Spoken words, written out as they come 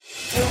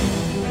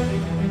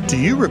Do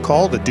you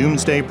recall the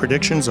doomsday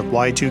predictions of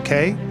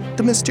Y2K,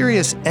 the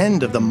mysterious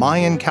end of the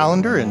Mayan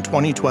calendar in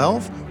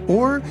 2012,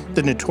 or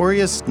the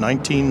notorious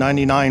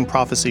 1999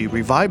 prophecy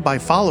revived by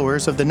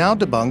followers of the now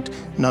debunked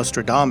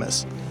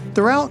Nostradamus?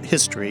 Throughout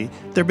history,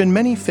 there have been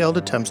many failed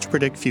attempts to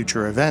predict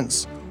future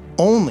events.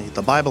 Only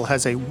the Bible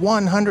has a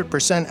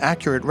 100%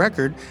 accurate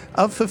record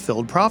of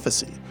fulfilled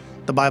prophecy.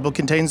 The Bible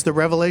contains the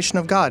revelation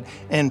of God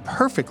and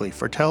perfectly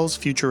foretells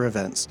future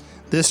events.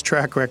 This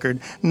track record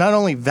not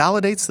only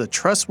validates the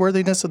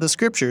trustworthiness of the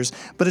Scriptures,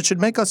 but it should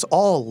make us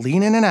all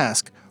lean in and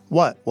ask,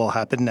 what will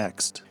happen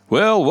next?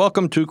 Well,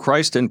 welcome to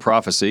Christ in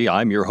Prophecy.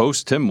 I'm your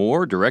host, Tim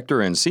Moore,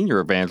 Director and Senior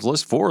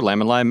Evangelist for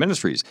Lamb and Lion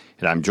Ministries,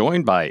 and I'm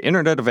joined by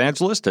Internet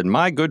Evangelist and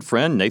my good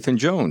friend Nathan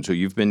Jones, who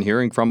you've been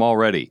hearing from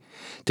already.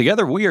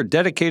 Together, we are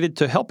dedicated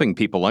to helping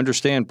people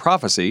understand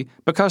prophecy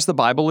because the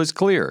Bible is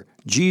clear.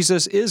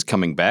 Jesus is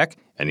coming back,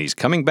 and He's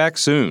coming back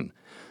soon.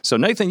 So,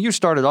 Nathan, you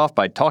started off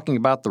by talking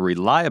about the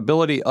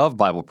reliability of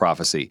Bible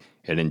prophecy,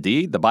 and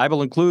indeed, the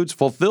Bible includes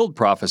fulfilled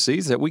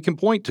prophecies that we can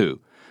point to.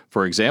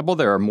 For example,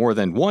 there are more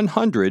than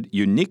 100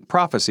 unique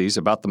prophecies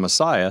about the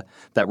Messiah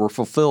that were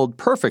fulfilled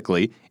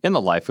perfectly in the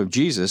life of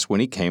Jesus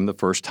when He came the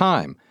first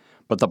time.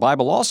 But the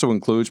Bible also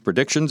includes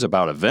predictions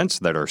about events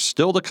that are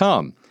still to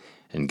come.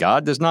 And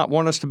God does not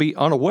want us to be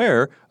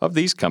unaware of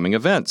these coming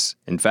events.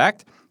 In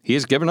fact, He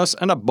has given us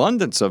an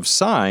abundance of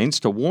signs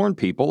to warn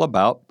people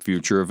about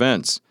future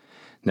events.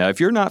 Now, if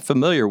you're not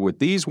familiar with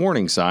these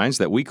warning signs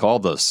that we call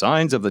the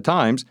signs of the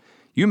times,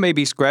 you may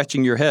be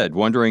scratching your head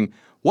wondering,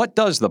 what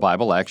does the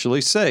Bible actually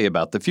say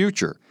about the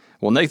future?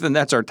 Well, Nathan,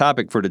 that's our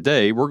topic for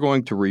today. We're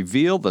going to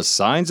reveal the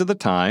signs of the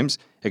times,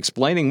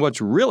 explaining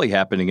what's really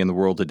happening in the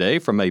world today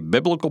from a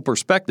biblical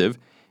perspective,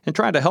 and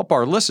trying to help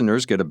our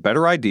listeners get a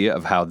better idea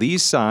of how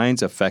these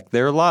signs affect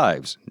their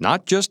lives,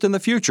 not just in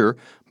the future,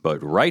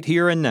 but right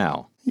here and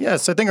now.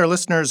 Yes, I think our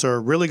listeners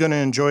are really going to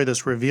enjoy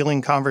this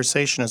revealing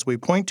conversation as we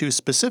point to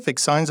specific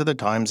signs of the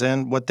times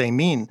and what they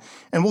mean.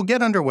 And we'll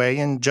get underway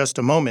in just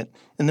a moment.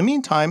 In the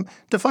meantime,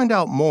 to find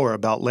out more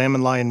about Lamb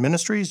and Lion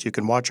Ministries, you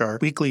can watch our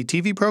weekly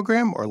TV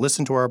program or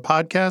listen to our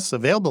podcasts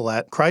available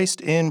at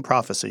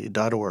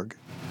christinprophecy.org.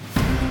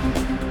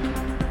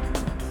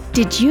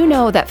 Did you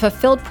know that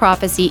fulfilled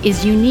prophecy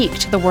is unique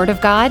to the Word of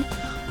God?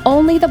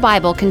 Only the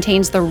Bible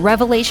contains the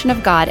revelation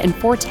of God and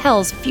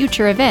foretells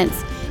future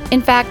events.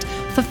 In fact,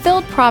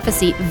 fulfilled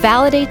prophecy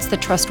validates the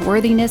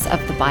trustworthiness of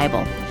the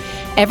Bible.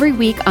 Every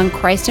week on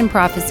Christ in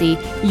Prophecy,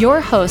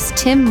 your hosts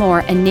Tim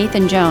Moore and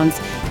Nathan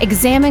Jones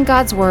examine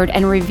God's Word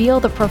and reveal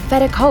the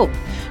prophetic hope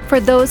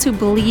for those who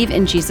believe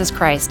in Jesus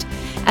Christ,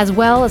 as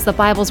well as the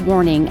Bible's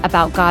warning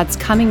about God's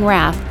coming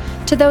wrath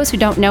to those who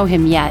don't know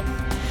Him yet.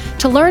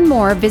 To learn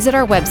more, visit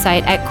our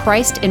website at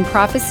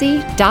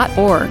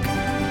christinprophecy.org.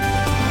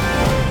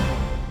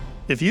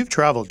 If you've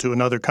traveled to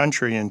another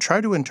country and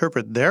try to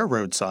interpret their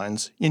road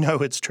signs, you know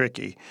it's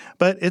tricky.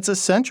 But it's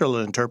essential to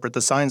interpret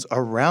the signs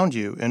around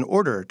you in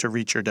order to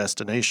reach your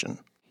destination.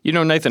 You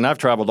know, Nathan, I've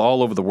traveled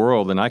all over the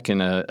world, and I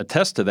can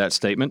attest to that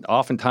statement.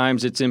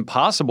 Oftentimes, it's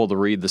impossible to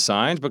read the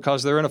signs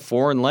because they're in a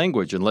foreign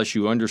language unless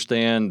you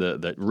understand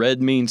that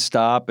red means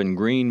stop and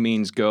green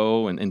means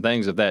go and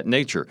things of that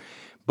nature.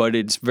 But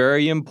it's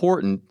very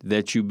important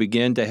that you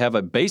begin to have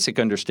a basic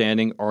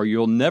understanding or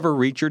you'll never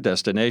reach your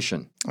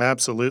destination.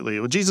 Absolutely.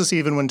 Well, Jesus,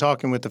 even when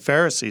talking with the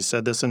Pharisees,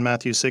 said this in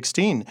Matthew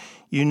 16.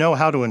 You know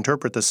how to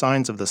interpret the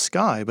signs of the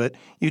sky, but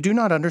you do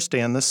not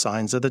understand the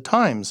signs of the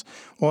times.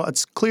 Well,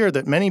 it's clear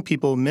that many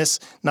people miss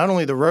not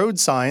only the road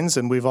signs,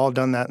 and we've all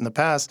done that in the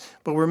past,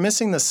 but we're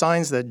missing the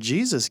signs that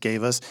Jesus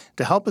gave us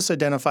to help us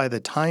identify the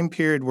time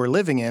period we're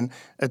living in,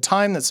 a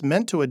time that's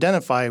meant to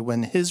identify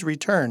when His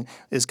return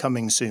is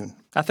coming soon.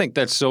 I think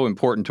that's so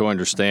important to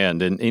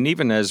understand. And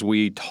even as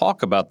we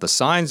talk about the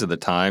signs of the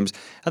times,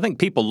 I think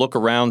people look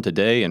around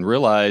today and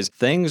realize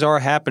things are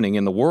happening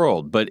in the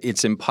world, but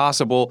it's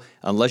impossible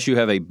unless you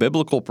have a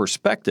biblical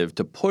perspective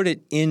to put it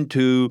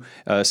into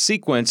a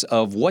sequence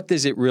of what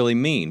does it really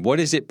mean? What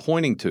is it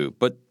pointing to?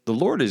 But the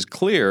Lord is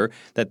clear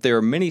that there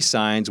are many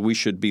signs we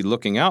should be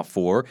looking out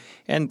for,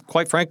 and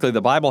quite frankly,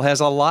 the Bible has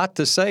a lot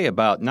to say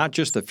about not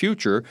just the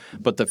future,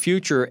 but the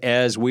future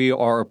as we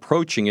are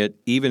approaching it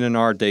even in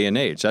our day and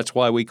age. That's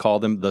why we call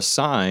them the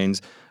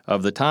signs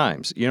of the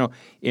times. You know,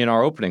 in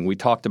our opening, we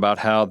talked about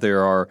how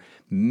there are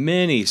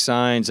many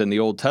signs in the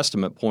Old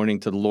Testament pointing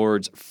to the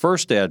Lord's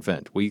first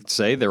advent. We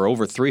say there are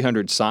over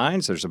 300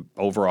 signs. There's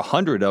over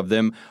 100 of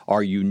them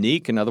are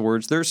unique. In other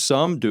words, there's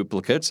some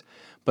duplicates.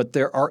 But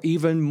there are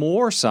even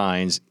more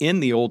signs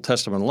in the Old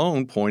Testament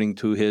alone pointing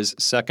to His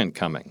second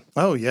coming.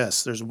 Oh,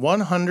 yes. There's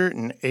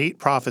 108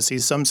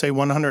 prophecies, some say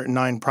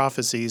 109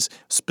 prophecies,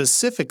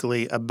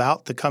 specifically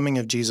about the coming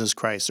of Jesus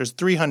Christ. There's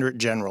 300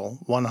 general,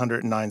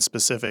 109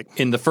 specific.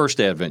 In the first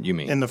advent, you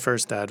mean? In the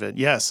first advent,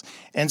 yes.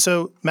 And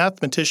so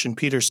mathematician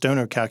Peter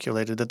Stoner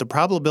calculated that the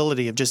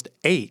probability of just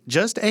eight,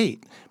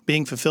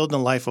 being fulfilled in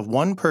the life of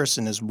one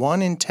person is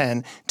 1 in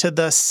 10 to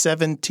the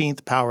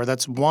 17th power.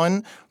 That's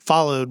 1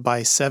 followed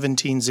by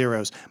 17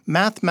 zeros.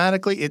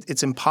 Mathematically,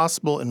 it's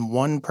impossible in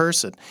one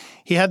person.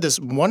 He had this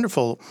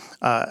wonderful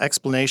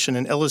explanation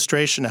and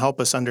illustration to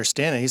help us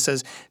understand it. He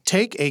says,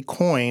 take a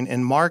coin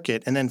and mark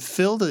it, and then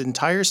fill the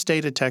entire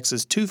state of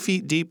Texas 2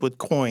 feet deep with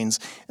coins,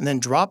 and then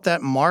drop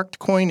that marked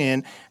coin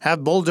in,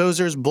 have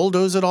bulldozers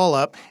bulldoze it all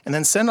up, and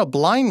then send a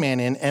blind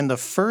man in, and the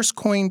first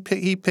coin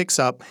he picks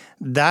up,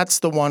 that's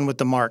the one with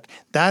the mark.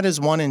 That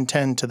is 1 in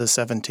 10 to the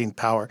 17th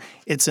power.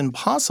 It's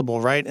impossible,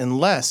 right,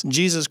 unless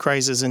Jesus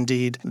Christ is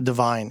indeed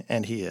divine,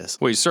 and he is.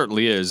 Well, he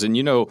certainly is. And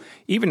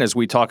even as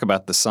we talk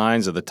about the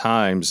signs of the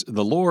times,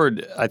 the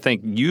Lord, I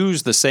think,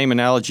 used the same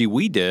analogy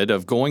we did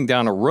of going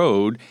down a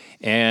road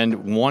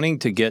and wanting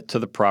to get to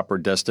the proper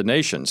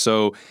destination.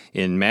 So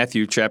in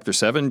Matthew chapter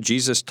 7,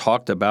 Jesus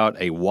talked about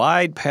a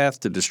wide path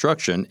to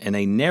destruction and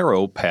a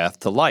narrow path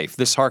to life.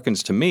 This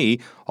harkens to me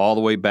all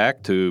the way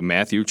back to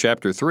Matthew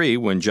chapter 3,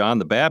 when John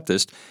the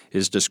Baptist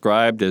is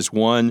described as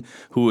one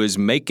who is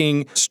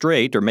making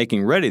straight or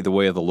making ready the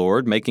way of the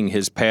Lord, making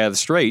his path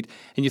straight.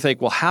 And you think,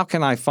 well, how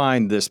can I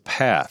find this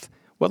path?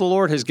 Well, the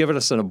Lord has given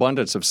us an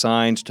abundance of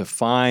signs to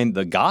find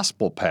the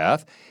gospel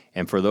path.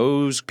 And for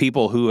those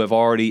people who have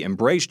already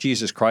embraced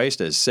Jesus Christ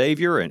as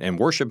Savior and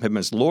worship Him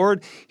as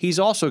Lord, He's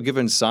also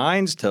given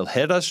signs to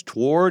head us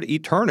toward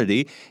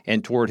eternity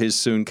and toward His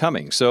soon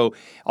coming. So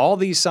all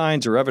these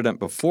signs are evident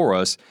before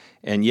us,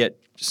 and yet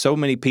so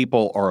many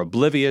people are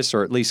oblivious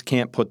or at least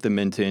can't put them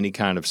into any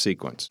kind of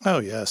sequence. Oh,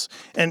 yes.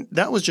 And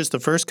that was just the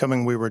first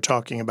coming we were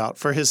talking about.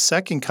 For his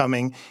second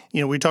coming,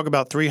 we talk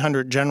about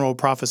 300 general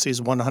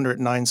prophecies,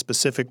 109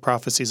 specific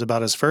prophecies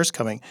about his first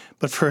coming.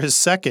 But for his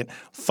second,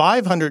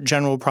 500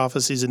 general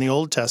prophecies in the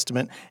Old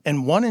Testament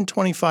and 1 in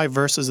 25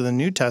 verses of the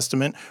New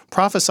Testament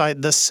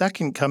prophesied the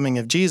second coming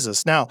of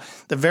Jesus. Now,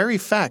 the very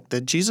fact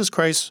that Jesus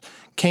Christ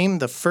came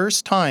the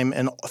first time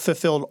and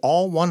fulfilled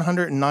all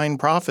 109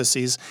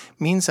 prophecies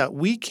means that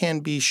we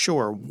can be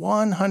sure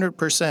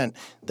 100%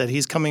 that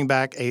he's coming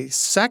back a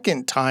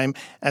second time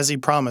as he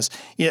promised.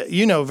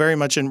 Yeah, very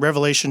much in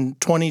Revelation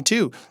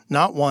 22,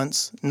 not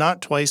once,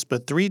 not twice,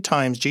 but 3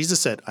 times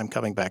Jesus said, I'm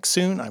coming back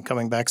soon, I'm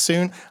coming back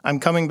soon, I'm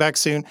coming back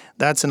soon.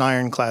 That's an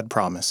ironclad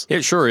promise.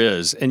 It sure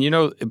is. And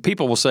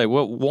people will say,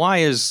 well, why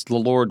is the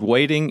Lord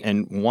waiting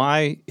and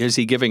why is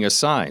he giving us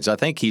signs? I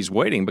think he's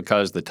waiting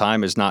because the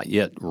time is not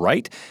yet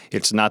right.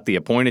 It's not the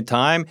appointed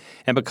time,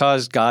 and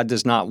because God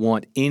does not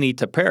want any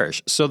to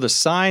perish. So the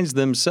signs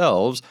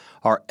themselves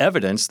are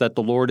evidence that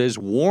the Lord is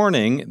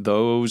warning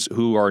those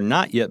who are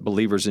not yet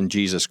believers in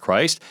Jesus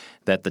Christ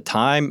that the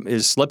time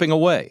is slipping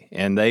away,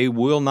 and they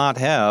will not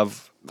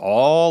have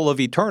all of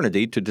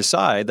eternity to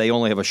decide. They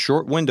only have a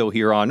short window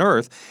here on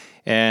earth.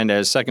 And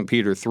as 2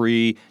 Peter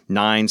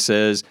 3:9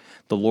 says,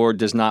 the Lord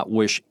does not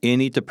wish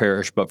any to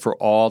perish, but for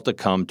all to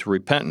come to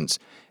repentance.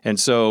 And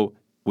so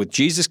with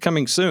Jesus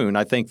coming soon,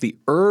 I think the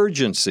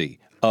urgency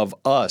of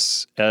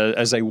us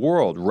as a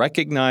world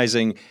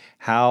recognizing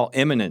how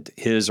imminent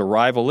his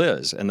arrival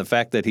is and the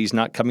fact that he's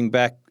not coming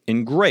back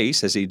in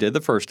grace as he did the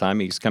first time,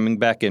 he's coming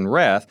back in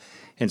wrath.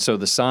 And so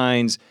the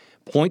signs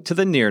point to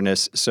the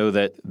nearness so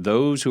that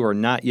those who are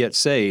not yet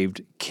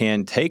saved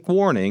can take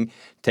warning,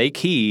 take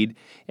heed,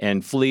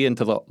 and flee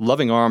into the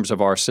loving arms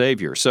of our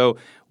Savior. So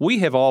we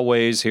have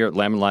always here at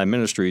Lamb and Lion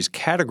Ministries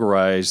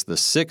categorized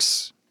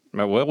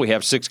we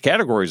have 6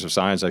 categories of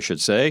signs, I should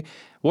say.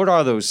 What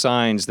are those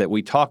signs that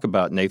we talk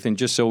about, Nathan,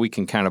 just so we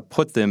can kind of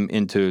put them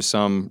into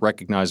some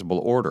recognizable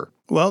order?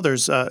 Well,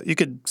 there's you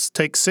could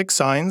take 6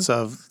 signs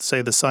of,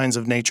 say, the signs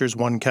of nature is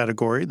one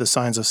category. The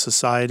signs of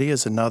society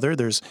is another.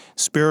 There's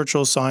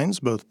spiritual signs,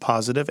 both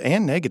positive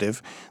and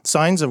negative.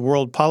 Signs of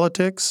world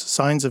politics,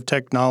 signs of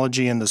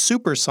technology, and the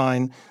super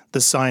sign,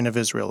 the sign of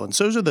Israel. And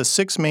so those are the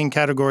 6 main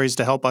categories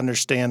to help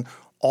understand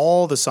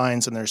all the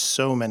signs, and there's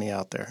so many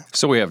out there.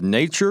 So we have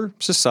nature,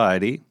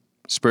 society,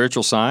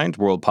 spiritual signs,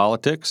 world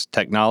politics,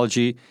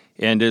 technology,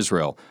 and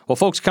Israel. Well,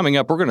 folks, coming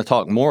up, we're going to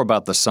talk more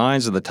about the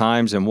signs of the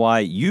times and why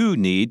you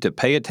need to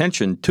pay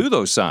attention to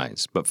those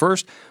signs. But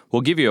first,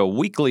 we'll give you a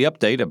weekly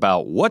update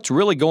about what's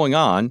really going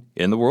on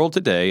in the world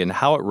today and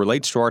how it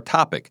relates to our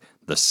topic,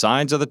 the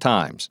signs of the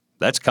times.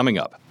 That's coming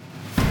up.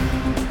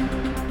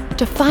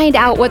 To find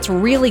out what's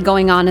really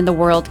going on in the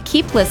world,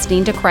 keep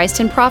listening to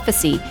Christ in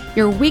Prophecy,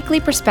 your weekly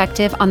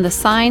perspective on the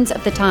signs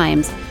of the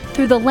times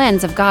through the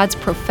lens of God's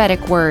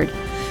prophetic word.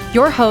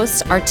 Your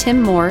hosts are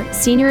Tim Moore,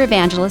 Senior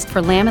Evangelist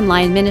for Lamb and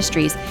Lion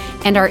Ministries,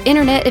 and our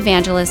Internet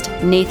Evangelist,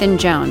 Nathan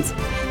Jones.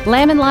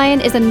 Lamb and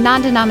Lion is a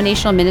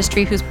non-denominational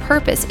ministry whose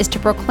purpose is to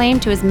proclaim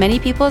to as many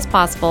people as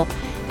possible,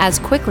 as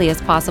quickly as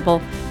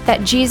possible,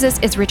 that Jesus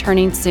is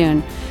returning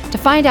soon. To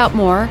find out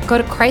more, go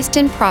to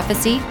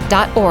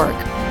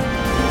christinprophecy.org.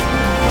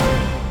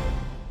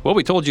 Well,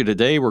 we told you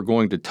today we're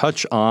going to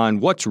touch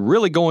on what's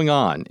really going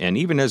on. And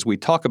even as we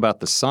talk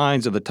about the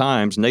signs of the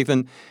times,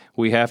 Nathan,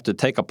 we have to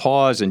take a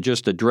pause and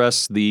just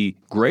address the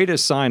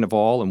greatest sign of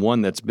all, and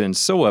one that's been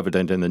so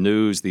evident in the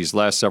news these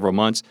last several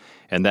months,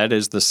 and that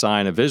is the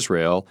sign of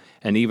Israel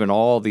and even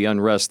all the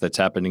unrest that's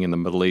happening in the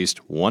Middle East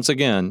once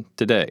again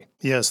today.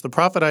 Yes, the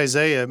prophet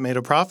Isaiah made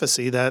a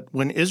prophecy that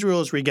when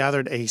Israel is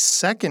regathered a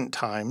second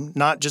time,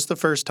 not just the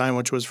first time,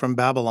 which was from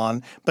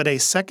Babylon, but a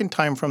second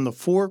time from the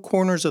four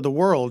corners of the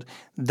world,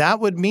 that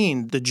would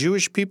mean the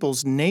Jewish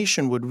people's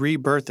nation would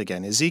rebirth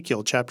again.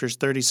 Ezekiel chapters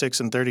 36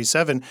 and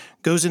 37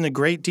 goes into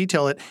great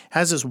detail. It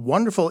has this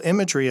wonderful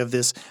imagery of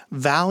this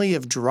valley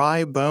of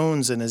dry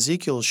bones, and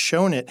Ezekiel's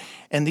shown it.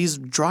 And these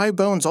dry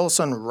bones all of a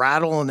sudden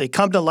rattle, and they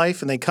come to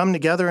life, and they come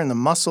together, and the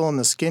muscle and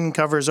the skin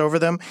covers over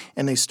them,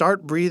 and they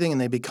start breathing,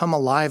 and they become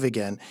alive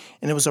again.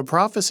 And it was a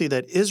prophecy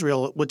that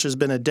Israel, which has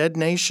been a dead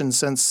nation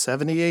since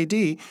 70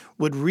 AD,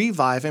 would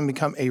revive and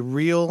become a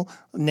real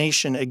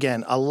nation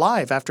again,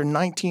 alive after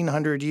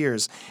 1900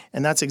 years.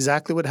 And that's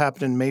exactly what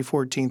happened in May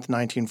 14th,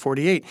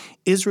 1948.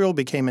 Israel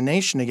became a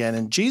nation again.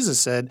 And Jesus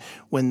said,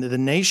 when the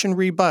nation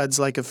rebuds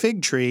like a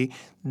fig tree,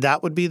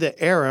 that would be the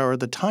era or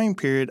the time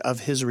period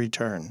of his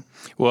return.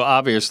 Well,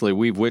 obviously,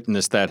 we've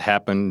witnessed that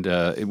happen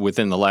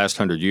within the last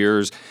 100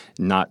 years,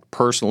 not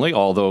personally,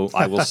 although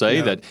I will say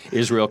No. that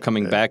Israel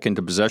coming back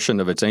into possession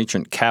of its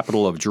ancient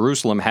capital of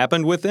Jerusalem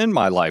happened within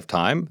my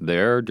lifetime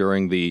there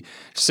during the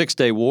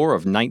Six-Day War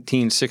of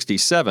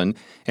 1967.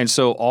 And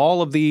so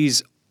all of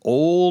these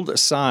old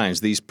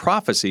signs, these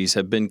prophecies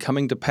have been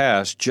coming to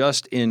pass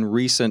just in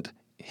recent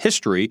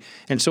history.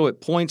 And so it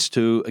points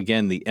to,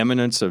 again, the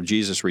imminence of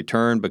Jesus'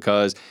 return,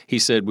 because he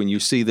said, when you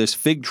see this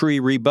fig tree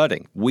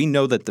rebudding, we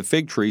know that the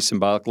fig tree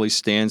symbolically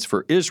stands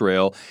for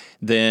Israel,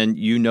 then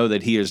you know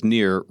that he is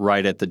near,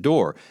 right at the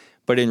door.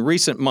 But in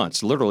recent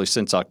months, literally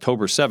since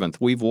October 7th,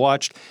 we've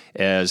watched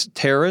as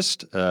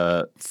terrorists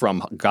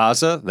from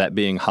Gaza, that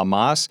being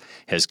Hamas,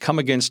 has come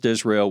against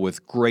Israel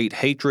with great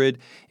hatred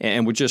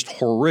and with just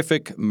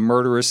horrific,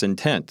 murderous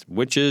intent,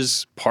 which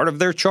is part of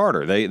their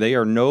charter. They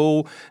are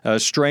no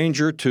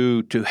stranger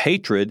to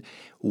hatred.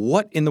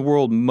 What in the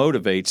world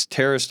motivates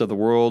terrorists of the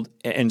world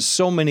and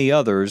so many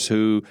others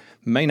who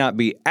may not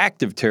be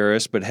active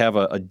terrorists but have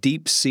a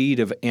deep seed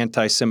of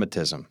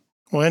anti-Semitism?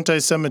 Well,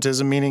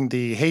 anti-Semitism, meaning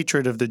the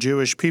hatred of the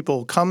Jewish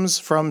people, comes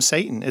from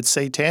Satan. It's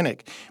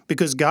satanic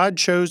because God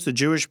chose the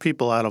Jewish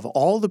people out of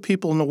all the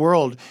people in the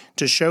world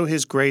to show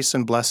his grace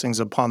and blessings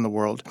upon the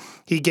world.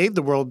 He gave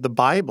the world the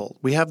Bible.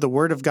 We have the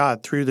Word of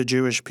God through the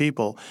Jewish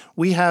people.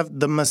 We have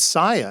the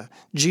Messiah,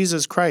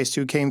 Jesus Christ,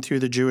 who came through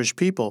the Jewish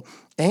people.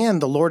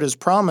 And the Lord has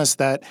promised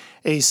that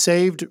a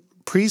saved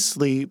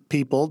priestly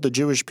people, the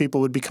Jewish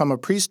people, would become a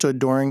priesthood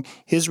during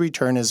his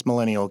return as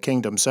millennial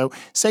kingdom. So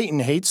Satan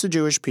hates the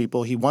Jewish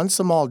people. He wants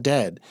them all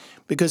dead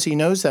because he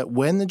knows that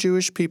when the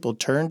Jewish people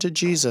turn to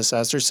Jesus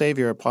as their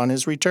Savior upon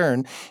his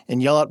return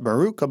and yell out,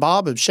 Baruch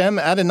haba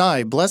b'Shem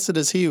Adonai, blessed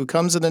is he who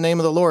comes in the name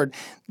of the Lord,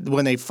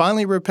 when they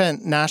finally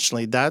repent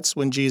nationally, that's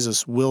when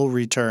Jesus will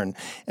return.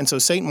 And so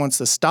Satan wants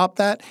to stop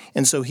that,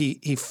 and so he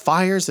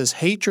fires this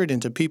hatred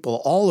into people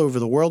all over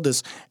the world,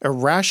 this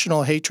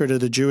irrational hatred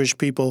of the Jewish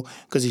people,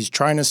 because he's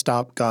trying to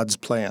stop God's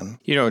plan.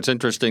 You know, it's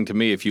interesting to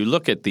me, if you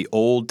look at the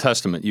Old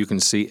Testament, you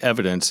can see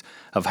evidence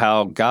of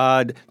how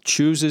God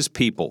chooses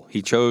people.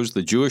 He chose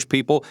the Jewish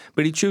people,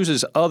 but he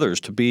chooses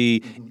others to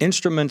be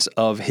instruments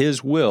of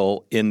his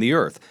will in the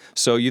earth.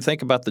 So you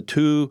think about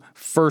the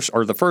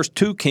first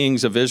two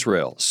kings of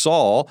Israel.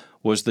 Saul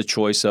was the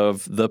choice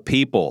of the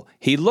people.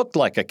 He looked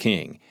like a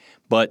king.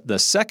 But the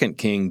second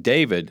king,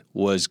 David,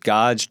 was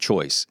God's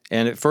choice.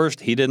 And at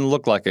first, he didn't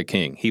look like a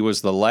king. He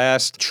was the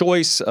last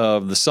choice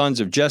of the sons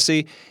of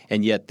Jesse,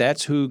 and yet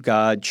that's who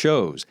God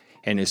chose.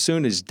 And as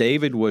soon as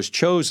David was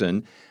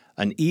chosen,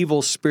 an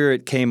evil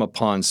spirit came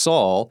upon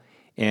Saul,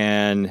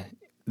 and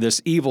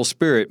this evil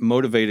spirit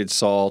motivated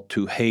Saul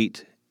to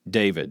hate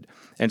David.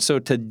 And so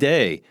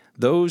today,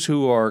 those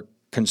who are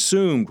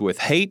consumed with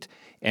hate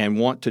and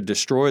want to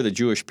destroy the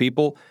Jewish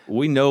people,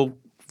 we know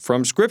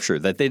from Scripture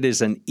that it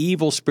is an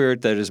evil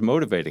spirit that is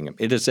motivating them.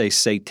 It is a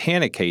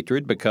satanic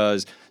hatred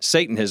because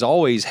Satan has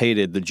always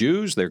hated the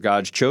Jews. They're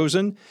God's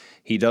chosen.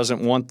 He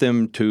doesn't want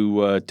them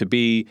to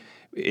be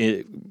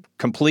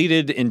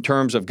completed in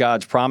terms of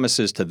God's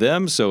promises to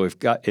them. So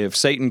if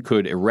Satan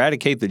could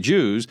eradicate the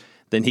Jews,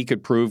 then he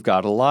could prove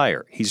God a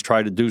liar. He's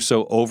tried to do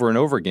so over and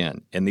over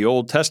again. In the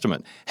Old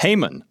Testament,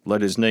 Haman,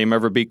 let his name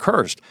ever be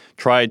cursed,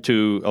 tried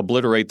to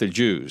obliterate the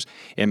Jews.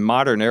 In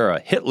modern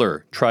era,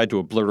 Hitler tried to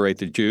obliterate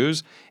the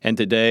Jews. And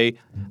today,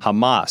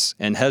 Hamas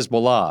and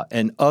Hezbollah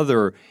and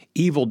other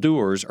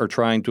evildoers are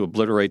trying to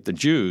obliterate the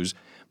Jews,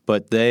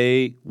 but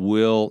they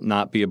will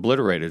not be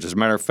obliterated. As a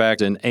matter of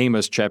fact, in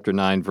Amos chapter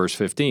 9, verse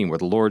 15, where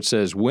the Lord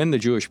says, when the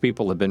Jewish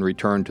people have been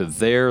returned to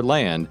their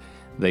land,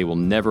 they will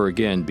never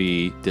again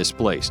be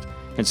displaced.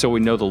 And so we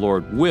know the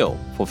Lord will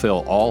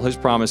fulfill all his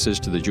promises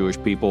to the Jewish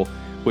people,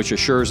 which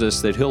assures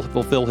us that he'll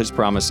fulfill his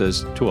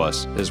promises to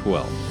us as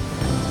well.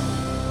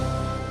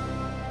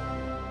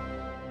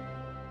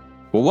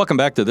 Well, welcome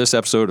back to this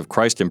episode of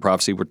Christ in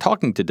Prophecy. We're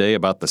talking today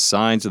about the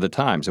signs of the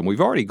times, and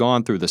we've already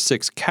gone through the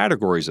 6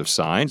 categories of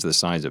signs: the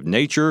signs of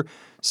nature,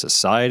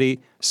 society,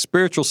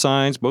 spiritual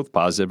signs, both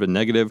positive and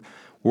negative,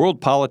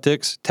 world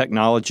politics,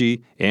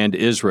 technology, and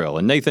Israel.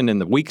 And Nathan, in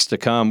the weeks to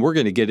come, we're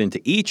going to get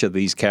into each of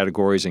these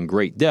categories in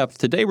great depth.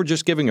 Today, we're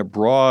just giving a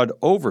broad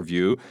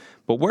overview,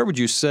 but where would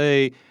you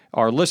say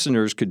our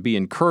listeners could be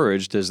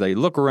encouraged as they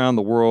look around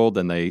the world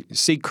and they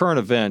see current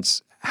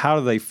events? How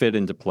do they fit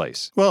into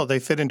place? Well, they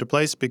fit into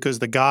place because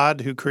the God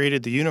who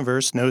created the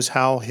universe knows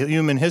how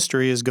human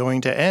history is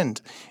going to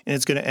end. And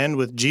it's going to end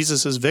with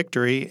Jesus'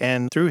 victory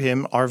and through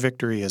him, our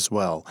victory as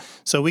well.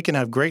 So we can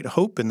have great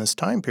hope in this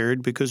time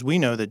period because we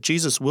know that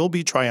Jesus will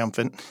be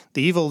triumphant,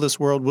 the evil of this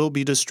world will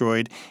be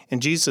destroyed, and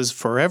Jesus'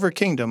 forever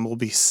kingdom will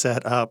be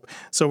set up.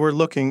 So we're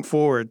looking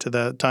forward to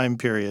that time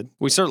period.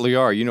 We certainly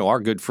are. You know, our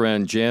good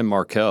friend Jan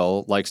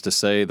Markell likes to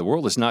say the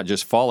world is not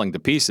just falling to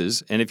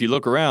pieces. And if you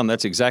look around,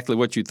 that's exactly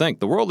what you think.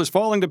 The world is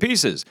falling to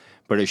pieces.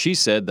 But as she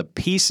said, the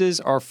pieces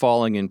are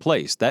falling in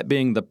place, that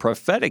being the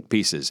prophetic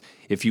pieces.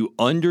 If you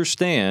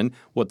understand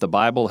what the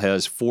Bible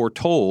has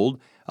foretold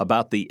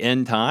about the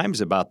end times,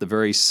 about the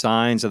very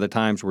signs of the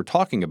times we're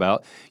talking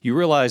about, you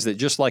realize that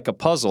just like a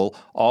puzzle,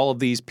 all of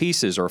these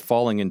pieces are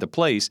falling into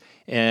place.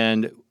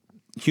 And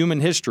human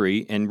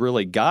history, and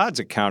really God's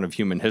account of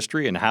human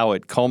history and how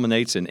it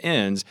culminates and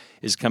ends,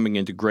 is coming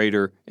into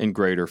greater and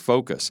greater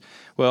focus.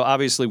 Well,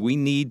 obviously, we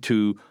need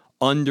to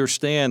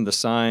understand the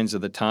signs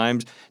of the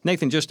times.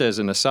 Nathan, just as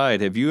an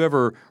aside, have you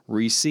ever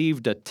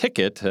received a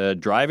ticket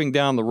driving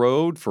down the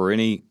road for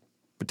any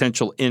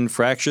potential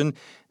infraction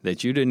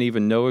that you didn't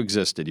even know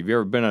existed? Have you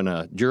ever been in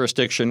a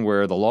jurisdiction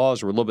where the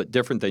laws were a little bit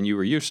different than you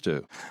were used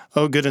to?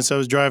 Oh, goodness. I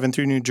was driving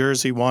through New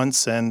Jersey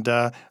once and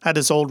had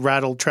this old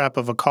rattle trap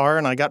of a car,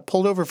 and I got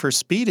pulled over for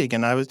speeding.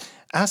 And I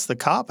asked the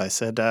cop, I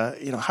said,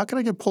 how can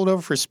I get pulled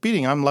over for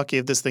speeding? I'm lucky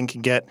if this thing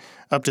can get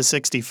up to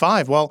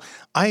 65. Well,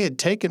 I had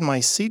taken my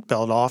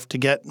seatbelt off to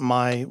get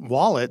my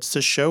wallets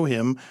to show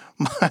him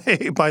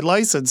my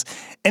license,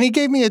 and he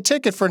gave me a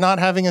ticket for not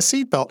having a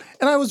seatbelt.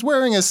 And I was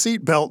wearing a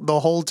seatbelt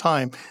the whole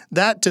time.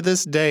 That, to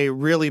this day,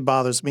 really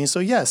bothers me. So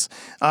yes,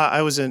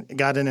 I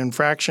got an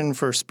infraction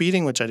for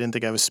speeding, which I didn't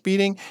think I was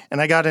speeding, and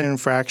I got an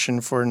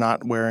infraction for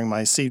not wearing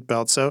my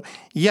seatbelt. So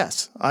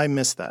yes, I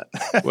missed that.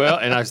 Well,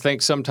 and I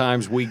think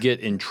sometimes we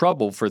get in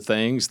trouble for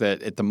things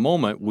that at the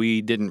moment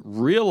we didn't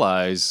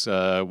realize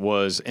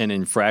was an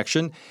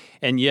infraction.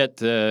 And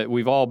yet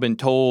we've all been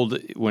told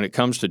when it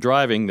comes to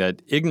driving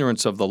that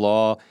ignorance of the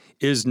law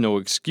is no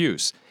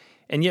excuse.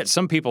 And yet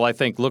some people, I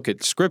think, look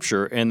at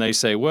Scripture and they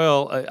say,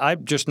 well,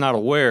 I'm just not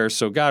aware,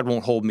 so God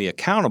won't hold me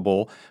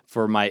accountable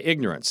for my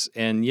ignorance.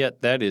 And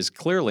yet that is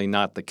clearly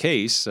not the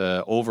case.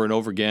 Over and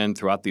over again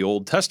throughout the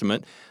Old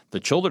Testament, the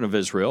children of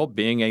Israel,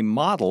 being a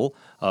model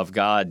of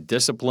God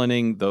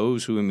disciplining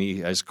those whom he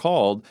has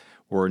called,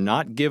 were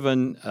not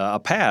given a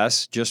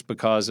pass just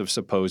because of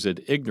supposed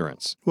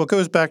ignorance. Well, it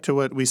goes back to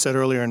what we said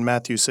earlier in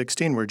Matthew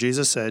 16, where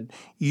Jesus said,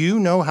 you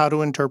know how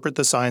to interpret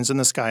the signs in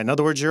the sky. In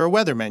other words, you're a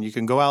weatherman. You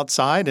can go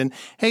outside and,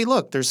 hey,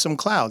 look, there's some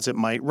clouds. It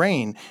might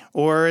rain.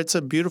 Or it's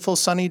a beautiful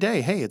sunny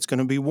day. Hey, it's going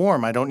to be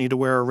warm. I don't need to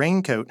wear a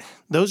raincoat.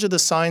 Those are the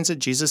signs that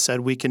Jesus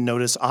said we can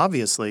notice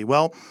obviously.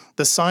 Well,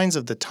 the signs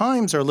of the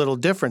times are a little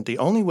different. The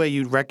only way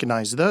you'd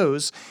recognize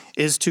those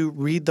is to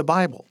read the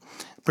Bible.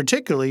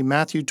 Particularly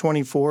Matthew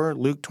 24,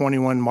 Luke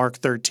 21, Mark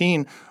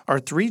 13 are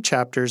 3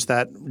 chapters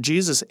that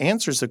Jesus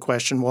answers the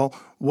question, well,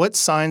 what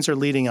signs are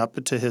leading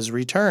up to his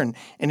return?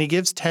 And he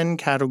gives 10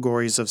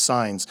 categories of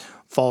signs: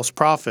 false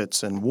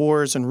prophets and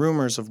wars and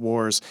rumors of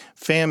wars,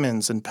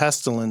 famines and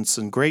pestilence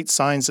and great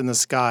signs in the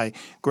sky,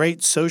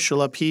 great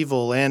social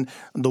upheaval, and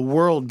the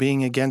world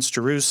being against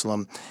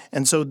Jerusalem.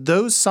 And so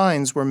those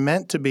signs were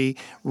meant to be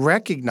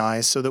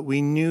recognized so that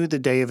we knew the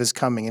day of his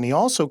coming. And he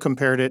also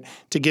compared it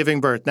to giving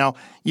birth. Now,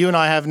 you and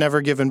I have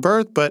never given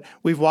birth, but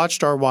we've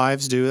watched our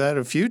wives do that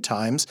a few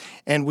times.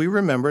 And we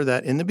remember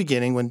that in the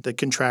beginning, when the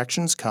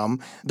contractions come,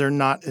 they're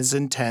not as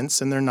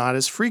intense and they're not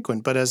as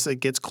frequent. But as it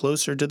gets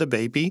closer to the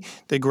baby,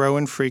 they grow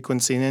in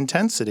frequency and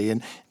intensity.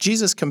 And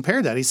Jesus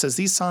compared that. He says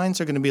these signs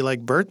are going to be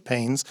like birth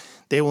pains.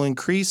 They will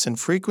increase in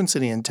frequency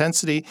and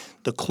intensity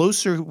the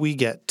closer we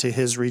get to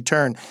his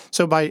return.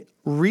 So by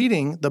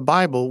reading the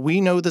Bible, we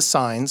know the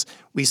signs.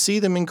 We see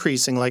them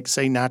increasing, like,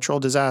 say, natural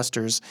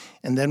disasters,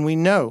 and then we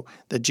know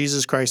that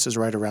Jesus Christ is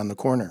right around the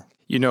corner.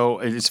 You know,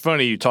 it's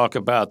funny you talk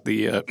about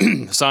the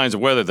signs of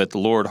weather that the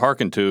Lord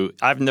hearkened to.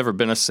 I've never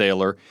been a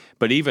sailor,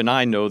 but even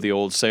I know the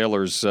old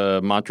sailor's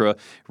mantra,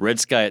 red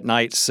sky at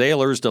night,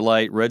 sailor's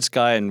delight, red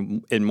sky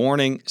in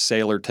morning,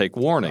 sailor take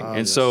warning.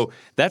 Yes. So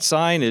that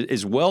sign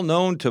is well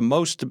known to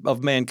most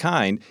of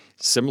mankind.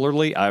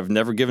 Similarly, I've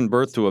never given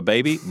birth to a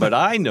baby, but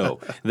I know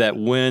that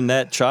when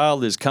that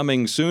child is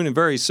coming soon and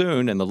very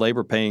soon and the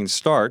labor pains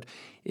start,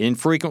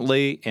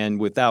 infrequently and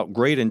without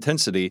great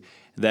intensity,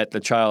 that the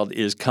child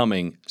is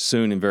coming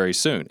soon and very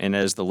soon. And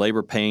as the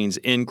labor pains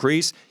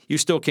increase, you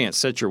still can't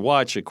set your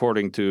watch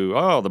according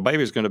to, the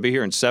baby's going to be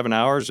here in 7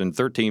 hours and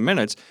 13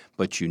 minutes,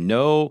 but you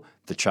know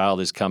the child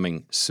is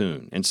coming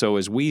soon. And so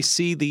as we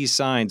see these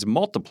signs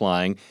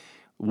multiplying,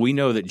 We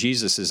know that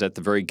Jesus is at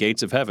the very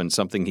gates of heaven,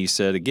 something he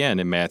said again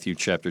in Matthew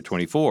chapter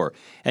 24.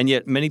 And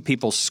yet many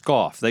people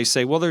scoff. They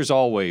say, well, there's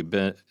always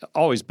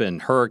been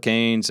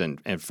hurricanes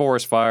and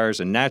forest fires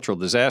and natural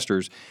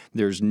disasters.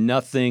 There's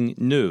nothing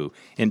new.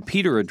 And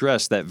Peter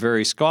addressed that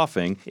very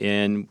scoffing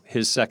in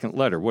his second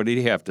letter. What did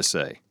he have to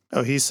say?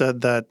 Oh, he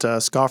said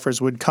that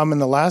scoffers would come in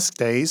the last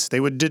days.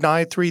 They would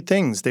deny three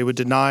things. They would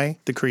deny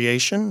the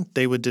creation,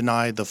 they would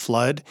deny the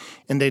flood,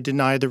 and they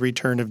deny the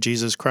return of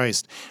Jesus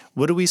Christ.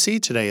 What do we see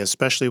today,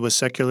 especially with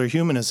secular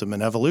humanism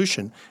and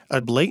evolution?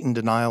 A blatant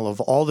denial of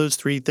all those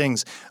three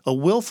things, a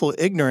willful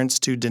ignorance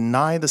to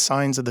deny the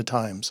signs of the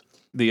times.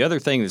 The other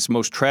thing that's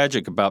most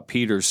tragic about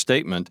Peter's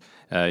statement,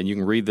 and you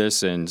can read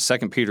this in 2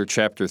 Peter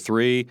chapter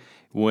 3,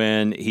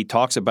 when he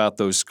talks about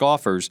those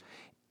scoffers,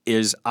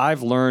 is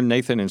I've learned,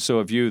 Nathan, and so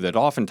have you, that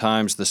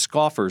oftentimes the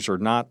scoffers are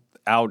not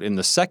out in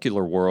the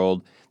secular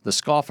world. The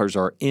scoffers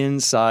are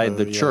inside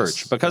the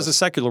church because the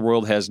secular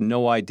world has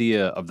no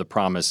idea of the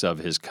promise of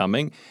his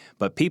coming.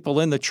 But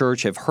people in the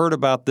church have heard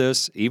about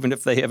this, even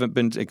if they haven't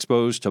been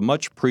exposed to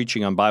much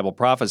preaching on Bible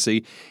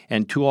prophecy,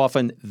 and too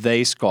often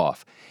they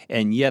scoff.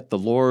 And yet the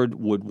Lord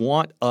would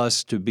want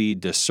us to be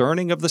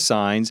discerning of the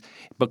signs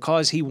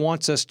because he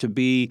wants us to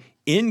be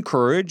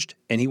encouraged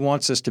and he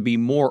wants us to be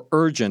more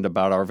urgent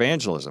about our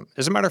evangelism.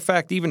 As a matter of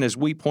fact, even as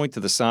we point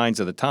to the signs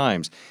of the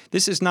times,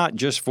 this is not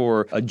just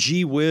for a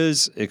gee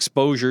whiz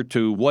exposure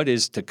to what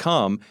is to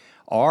come.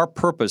 Our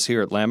purpose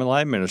here at Lamb and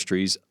Lion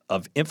Ministries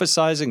of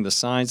emphasizing the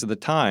signs of the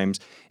times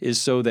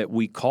is so that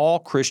we call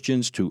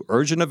Christians to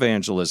urgent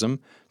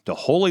evangelism, to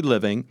holy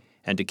living,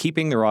 and to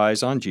keeping their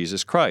eyes on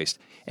Jesus Christ.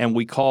 And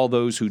we call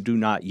those who do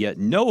not yet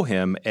know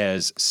him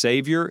as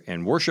Savior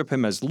and worship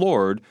him as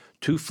Lord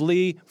to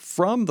flee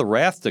from the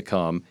wrath to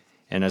come,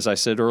 and as I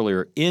said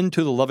earlier,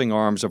 into the loving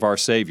arms of our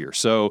Savior.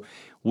 So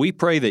we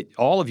pray that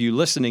all of you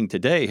listening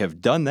today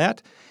have done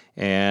that.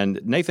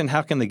 And Nathan,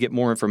 how can they get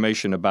more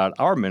information about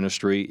our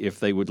ministry if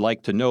they would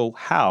like to know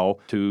how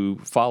to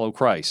follow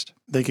Christ?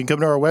 They can come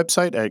to our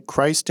website at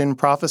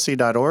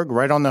christinprophecy.org.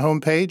 Right on the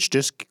homepage,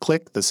 just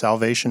click the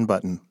salvation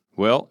button.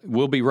 Well,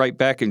 we'll be right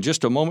back in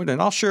just a moment,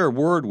 and I'll share a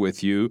word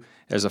with you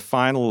as a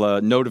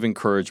final note of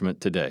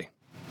encouragement today.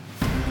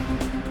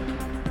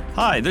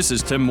 Hi, this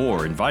is Tim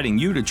Moore, inviting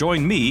you to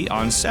join me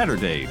on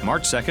Saturday,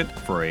 March 2nd,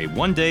 for a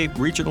one-day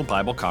regional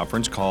Bible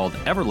conference called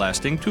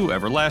Everlasting to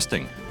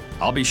Everlasting.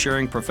 I'll be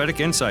sharing prophetic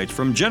insights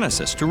from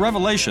Genesis to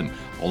Revelation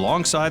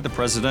alongside the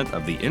president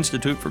of the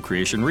Institute for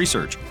Creation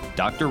Research,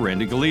 Dr.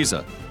 Randy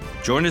Galiza.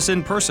 Join us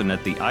in person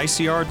at the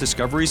ICR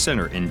Discovery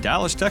Center in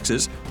Dallas,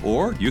 Texas,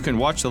 or you can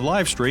watch the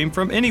live stream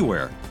from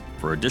anywhere.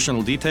 For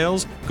additional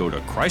details, go to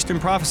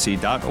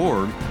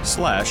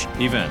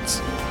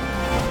christinprophecy.org/events.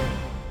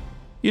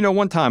 You know,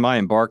 one time I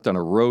embarked on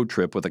a road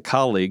trip with a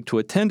colleague to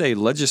attend a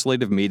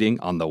legislative meeting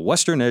on the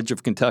western edge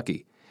of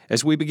Kentucky.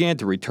 As we began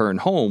to return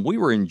home, we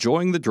were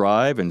enjoying the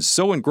drive and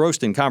so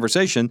engrossed in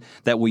conversation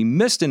that we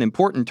missed an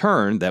important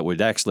turn that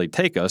would actually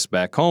take us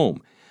back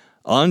home.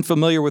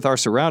 Unfamiliar with our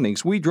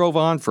surroundings, we drove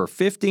on for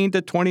 15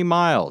 to 20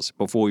 miles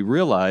before we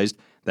realized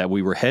that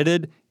we were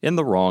headed in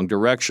the wrong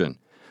direction.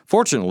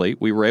 Fortunately,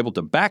 we were able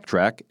to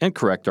backtrack and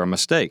correct our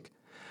mistake.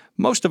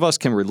 Most of us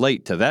can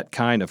relate to that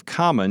kind of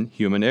common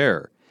human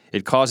error.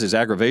 It causes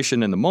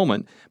aggravation in the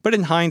moment, but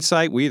in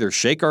hindsight, we either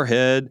shake our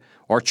head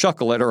or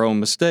chuckle at our own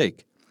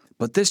mistake.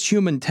 But this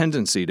human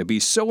tendency to be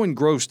so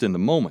engrossed in the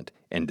moment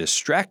and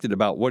distracted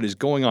about what is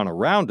going on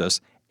around us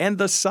and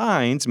the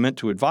signs meant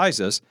to advise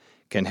us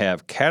can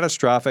have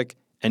catastrophic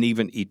and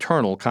even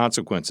eternal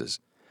consequences.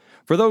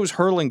 For those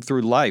hurtling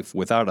through life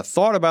without a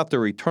thought about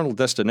their eternal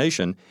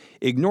destination,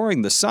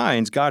 ignoring the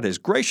signs God has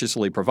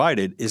graciously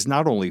provided is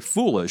not only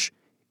foolish,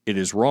 it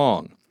is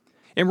wrong.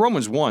 In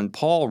Romans 1,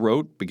 Paul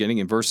wrote, beginning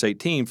in verse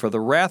 18, "For the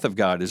wrath of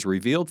God is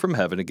revealed from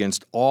heaven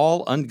against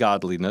all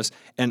ungodliness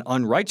and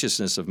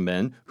unrighteousness of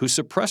men who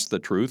suppress the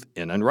truth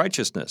in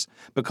unrighteousness,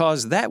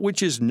 because that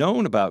which is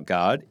known about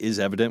God is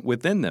evident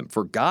within them,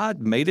 for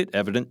God made it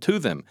evident to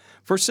them.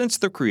 For since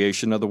the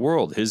creation of the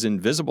world, his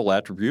invisible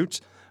attributes,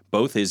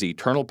 both his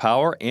eternal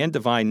power and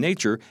divine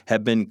nature,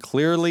 have been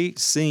clearly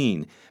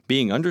seen,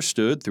 being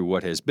understood through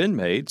what has been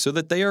made, so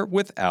that they are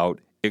without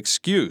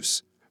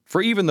excuse.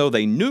 For even though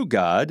they knew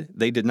God,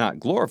 they did not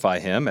glorify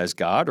him as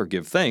God or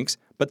give thanks,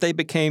 but they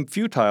became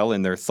futile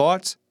in their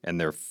thoughts, and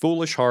their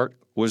foolish heart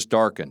was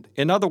darkened."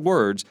 In other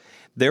words,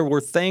 there were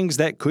things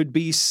that could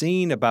be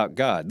seen about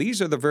God.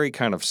 These are the very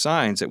kind of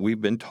signs that we've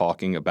been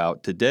talking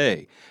about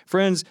today.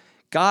 Friends,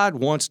 God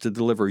wants to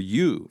deliver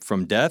you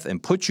from death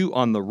and put you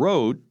on the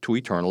road to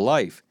eternal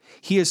life.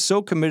 He is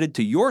so committed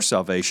to your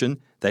salvation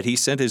that he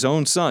sent his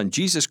own Son,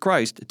 Jesus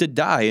Christ, to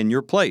die in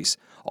your place.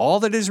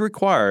 All that is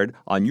required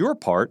on your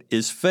part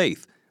is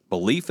faith,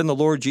 belief in the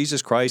Lord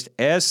Jesus Christ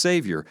as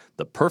Savior,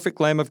 the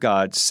perfect Lamb of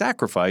God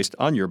sacrificed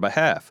on your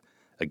behalf.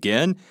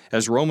 Again,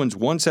 as Romans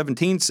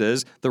 1:17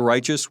 says, the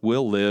righteous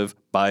will live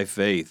by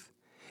faith.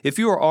 If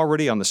you are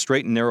already on the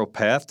straight and narrow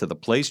path to the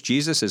place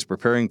Jesus is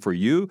preparing for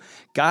you,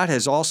 God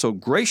has also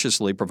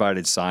graciously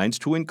provided signs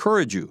to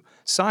encourage you.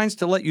 signs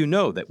to let you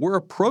know that we're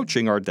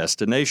approaching our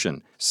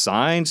destination,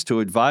 signs to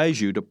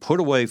advise you to put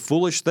away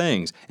foolish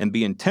things and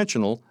be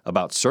intentional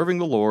about serving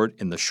the Lord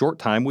in the short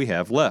time we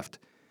have left.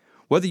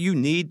 Whether you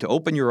need to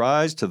open your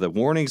eyes to the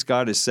warnings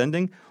God is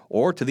sending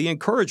or to the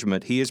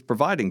encouragement He is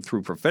providing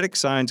through prophetic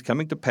signs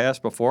coming to pass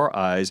before our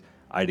eyes,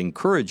 I'd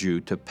encourage you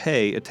to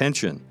pay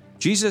attention.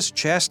 Jesus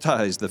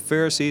chastised the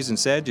Pharisees and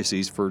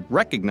Sadducees for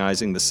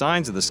recognizing the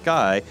signs of the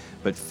sky,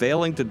 but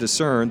failing to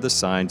discern the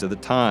signs of the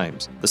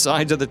times. The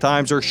signs of the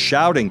times are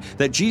shouting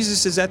that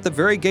Jesus is at the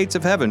very gates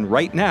of heaven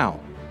right now.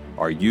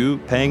 Are you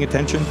paying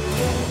attention?